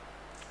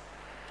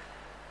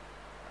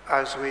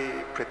as we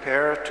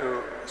prepare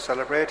to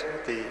celebrate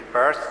the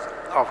birth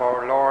of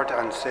our Lord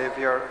and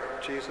Saviour,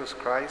 Jesus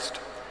Christ,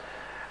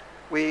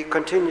 we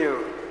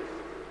continue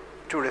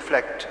to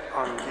reflect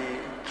on the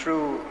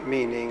true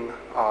meaning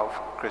of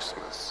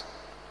Christmas.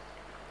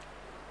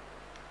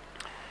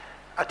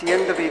 At the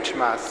end of each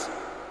Mass,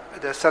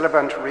 the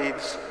celebrant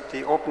reads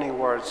the opening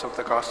words of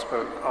the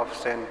Gospel of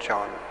St.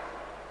 John.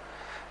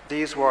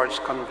 These words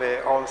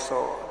convey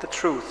also the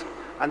truth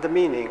and the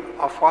meaning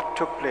of what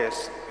took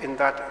place in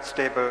that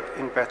stable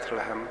in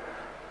Bethlehem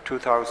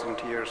 2,000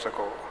 years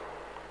ago.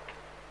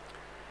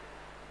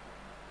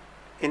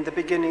 In the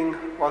beginning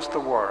was the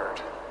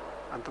Word,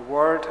 and the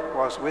Word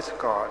was with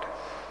God,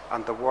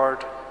 and the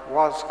Word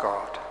was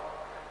God,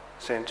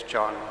 St.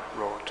 John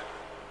wrote.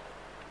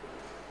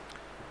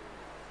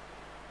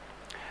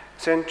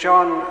 St.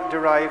 John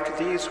derived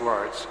these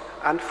words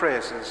and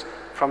phrases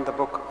from the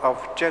book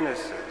of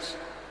Genesis.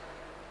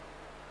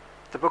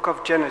 The book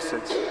of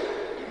Genesis,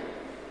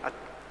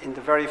 in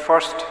the very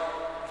first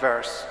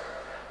verse,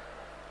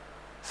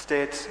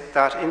 states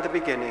that in the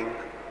beginning,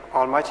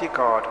 Almighty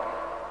God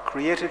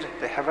created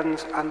the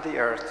heavens and the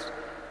earth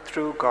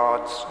through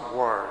God's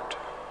word.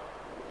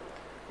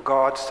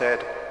 God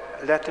said,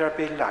 "Let there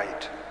be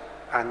light,"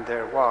 and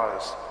there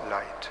was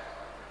light,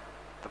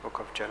 the book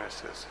of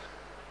Genesis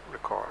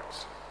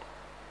records.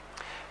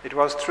 It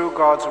was through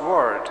God's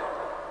word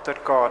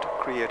that God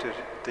created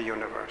the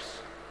universe.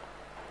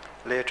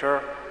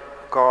 Later,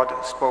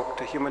 God spoke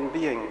to human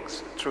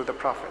beings through the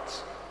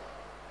prophets.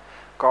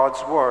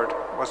 God's word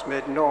was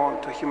made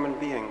known to human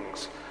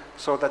beings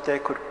so that they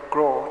could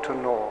grow to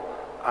know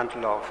and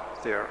love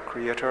their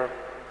Creator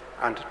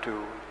and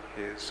do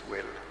His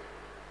will.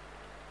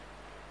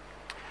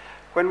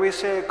 When we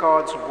say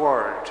God's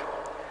word,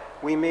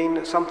 we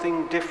mean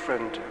something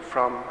different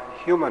from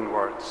human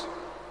words.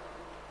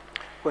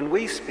 When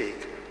we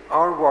speak,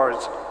 our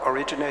words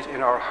originate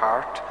in our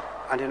heart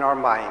and in our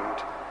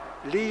mind,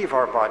 leave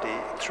our body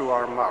through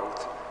our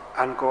mouth,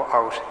 and go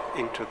out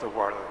into the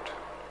world.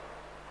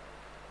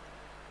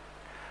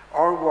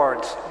 Our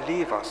words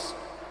leave us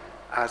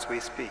as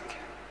we speak.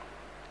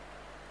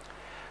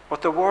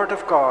 But the Word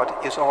of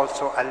God is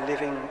also a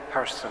living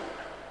person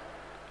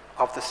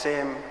of the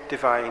same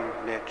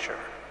divine nature.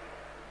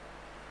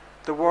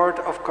 The Word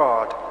of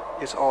God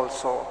is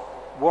also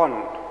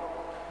one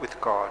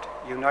with God,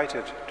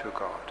 united to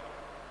God.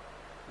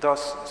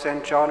 Thus,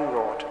 St. John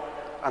wrote,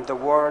 "And the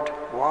Word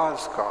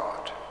was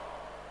God."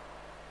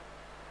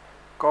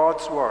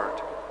 God's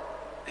Word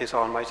is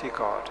Almighty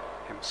God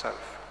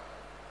Himself.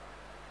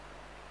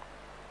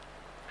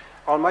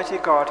 Almighty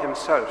God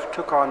Himself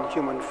took on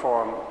human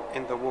form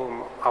in the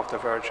womb of the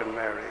Virgin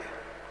Mary.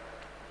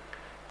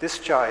 This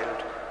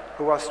child,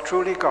 who was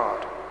truly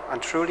God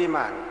and truly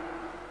man,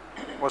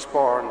 was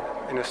born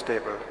in a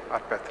stable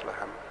at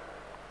Bethlehem.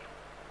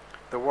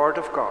 The Word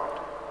of God,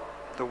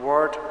 the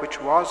Word which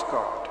was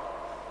God,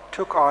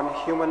 took on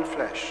human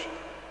flesh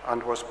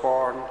and was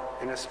born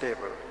in a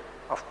stable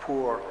of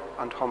poor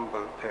and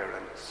humble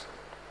parents.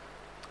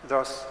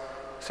 Thus,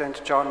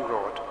 St. John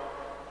wrote,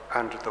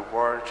 "And the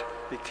Word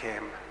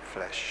became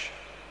flesh."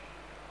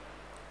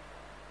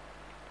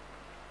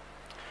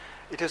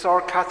 It is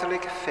our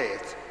Catholic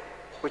faith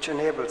which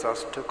enables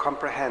us to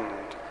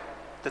comprehend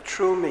the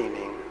true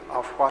meaning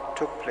of what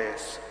took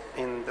place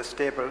in the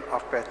stable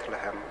of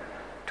Bethlehem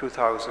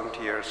 2,000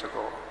 years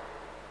ago.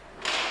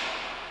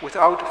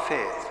 Without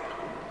faith,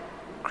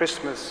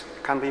 Christmas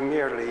can be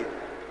merely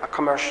a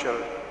commercial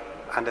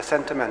and a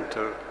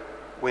sentimental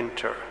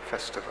winter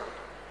festival.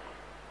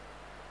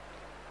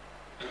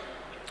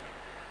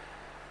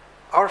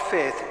 Our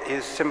faith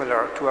is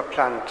similar to a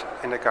plant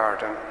in a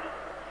garden.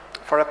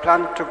 For a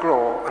plant to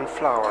grow and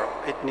flower,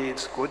 it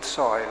needs good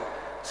soil,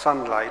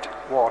 sunlight,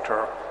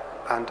 water,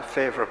 and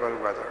favorable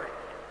weather.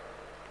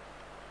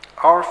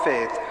 Our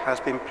faith has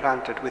been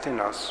planted within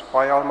us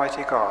by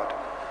Almighty God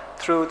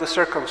through the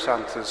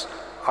circumstances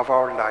of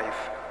our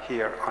life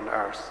here on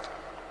earth.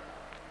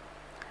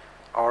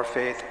 Our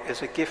faith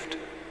is a gift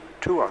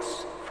to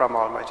us from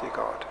Almighty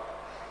God.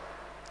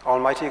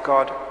 Almighty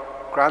God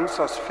grants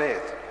us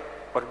faith,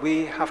 but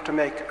we have to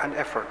make an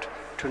effort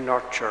to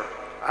nurture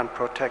and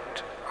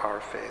protect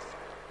our faith.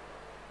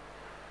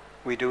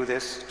 We do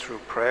this through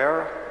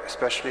prayer,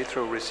 especially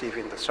through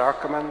receiving the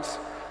sacraments,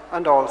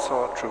 and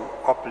also through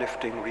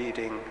uplifting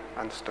reading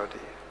and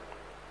study.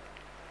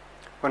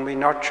 When we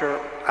nurture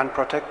and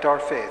protect our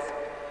faith,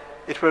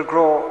 it will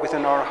grow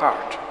within our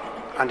heart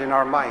and in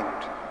our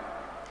mind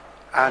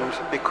and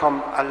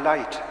become a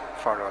light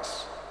for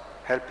us,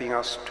 helping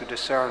us to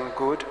discern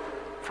good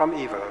from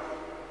evil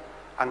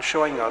and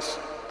showing us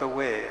the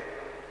way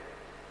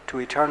to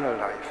eternal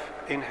life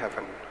in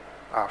heaven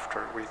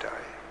after we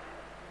die.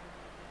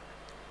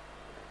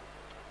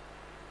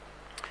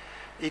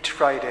 Each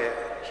Friday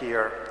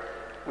here,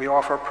 we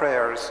offer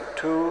prayers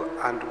to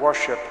and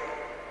worship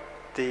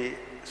the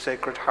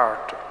Sacred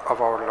Heart of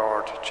our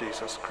Lord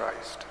Jesus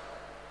Christ.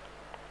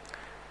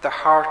 The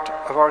heart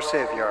of our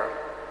Saviour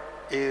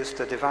is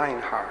the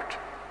divine heart,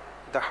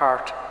 the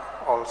heart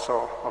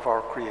also of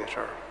our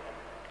Creator.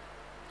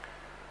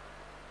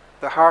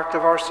 The heart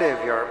of our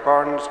Saviour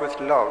burns with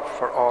love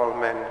for all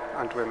men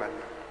and women.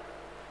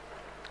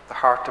 The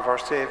heart of our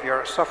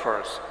Saviour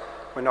suffers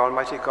when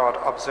Almighty God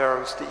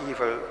observes the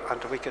evil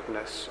and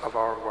wickedness of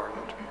our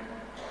world.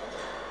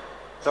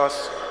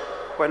 Thus,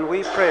 when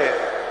we pray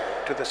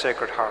to the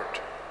Sacred Heart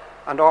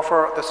and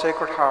offer the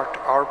Sacred Heart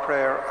our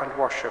prayer and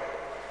worship,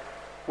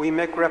 we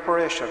make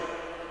reparation.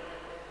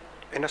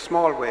 In a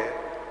small way,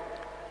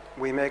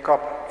 we make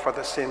up for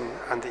the sin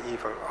and the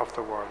evil of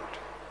the world.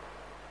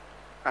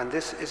 And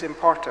this is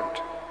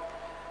important,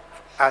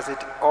 as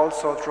it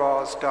also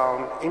draws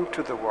down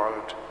into the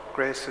world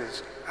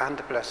graces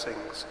and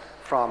blessings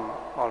from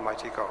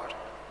Almighty God.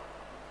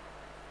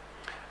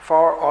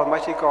 For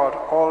Almighty God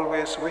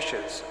always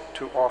wishes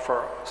to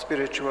offer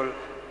spiritual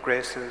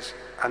graces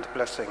and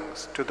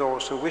blessings to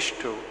those who wish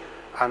to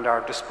and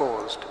are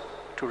disposed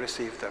to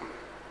receive them.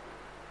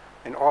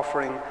 In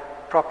offering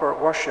proper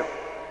worship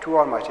to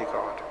Almighty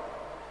God,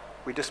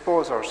 we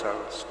dispose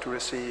ourselves to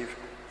receive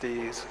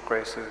these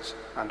graces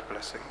and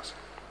blessings.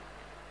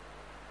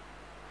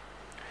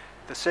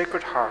 The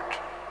Sacred Heart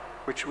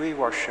which we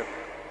worship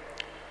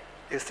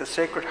is the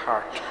Sacred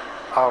Heart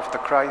of the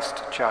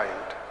Christ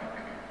child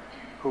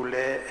who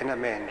lay in a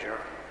manger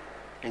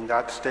in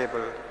that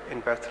stable in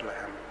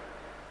Bethlehem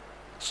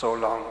so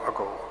long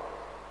ago.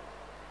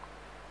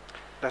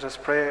 Let us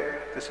pray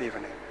this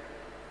evening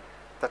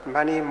that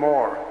many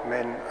more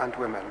men and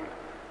women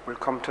will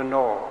come to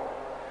know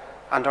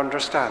and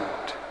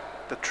understand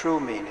the true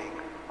meaning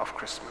of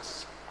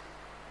Christmas.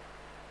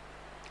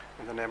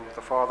 In the name of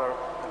the Father,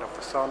 and of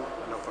the Son,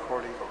 and of the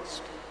Holy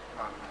Ghost.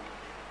 Amen.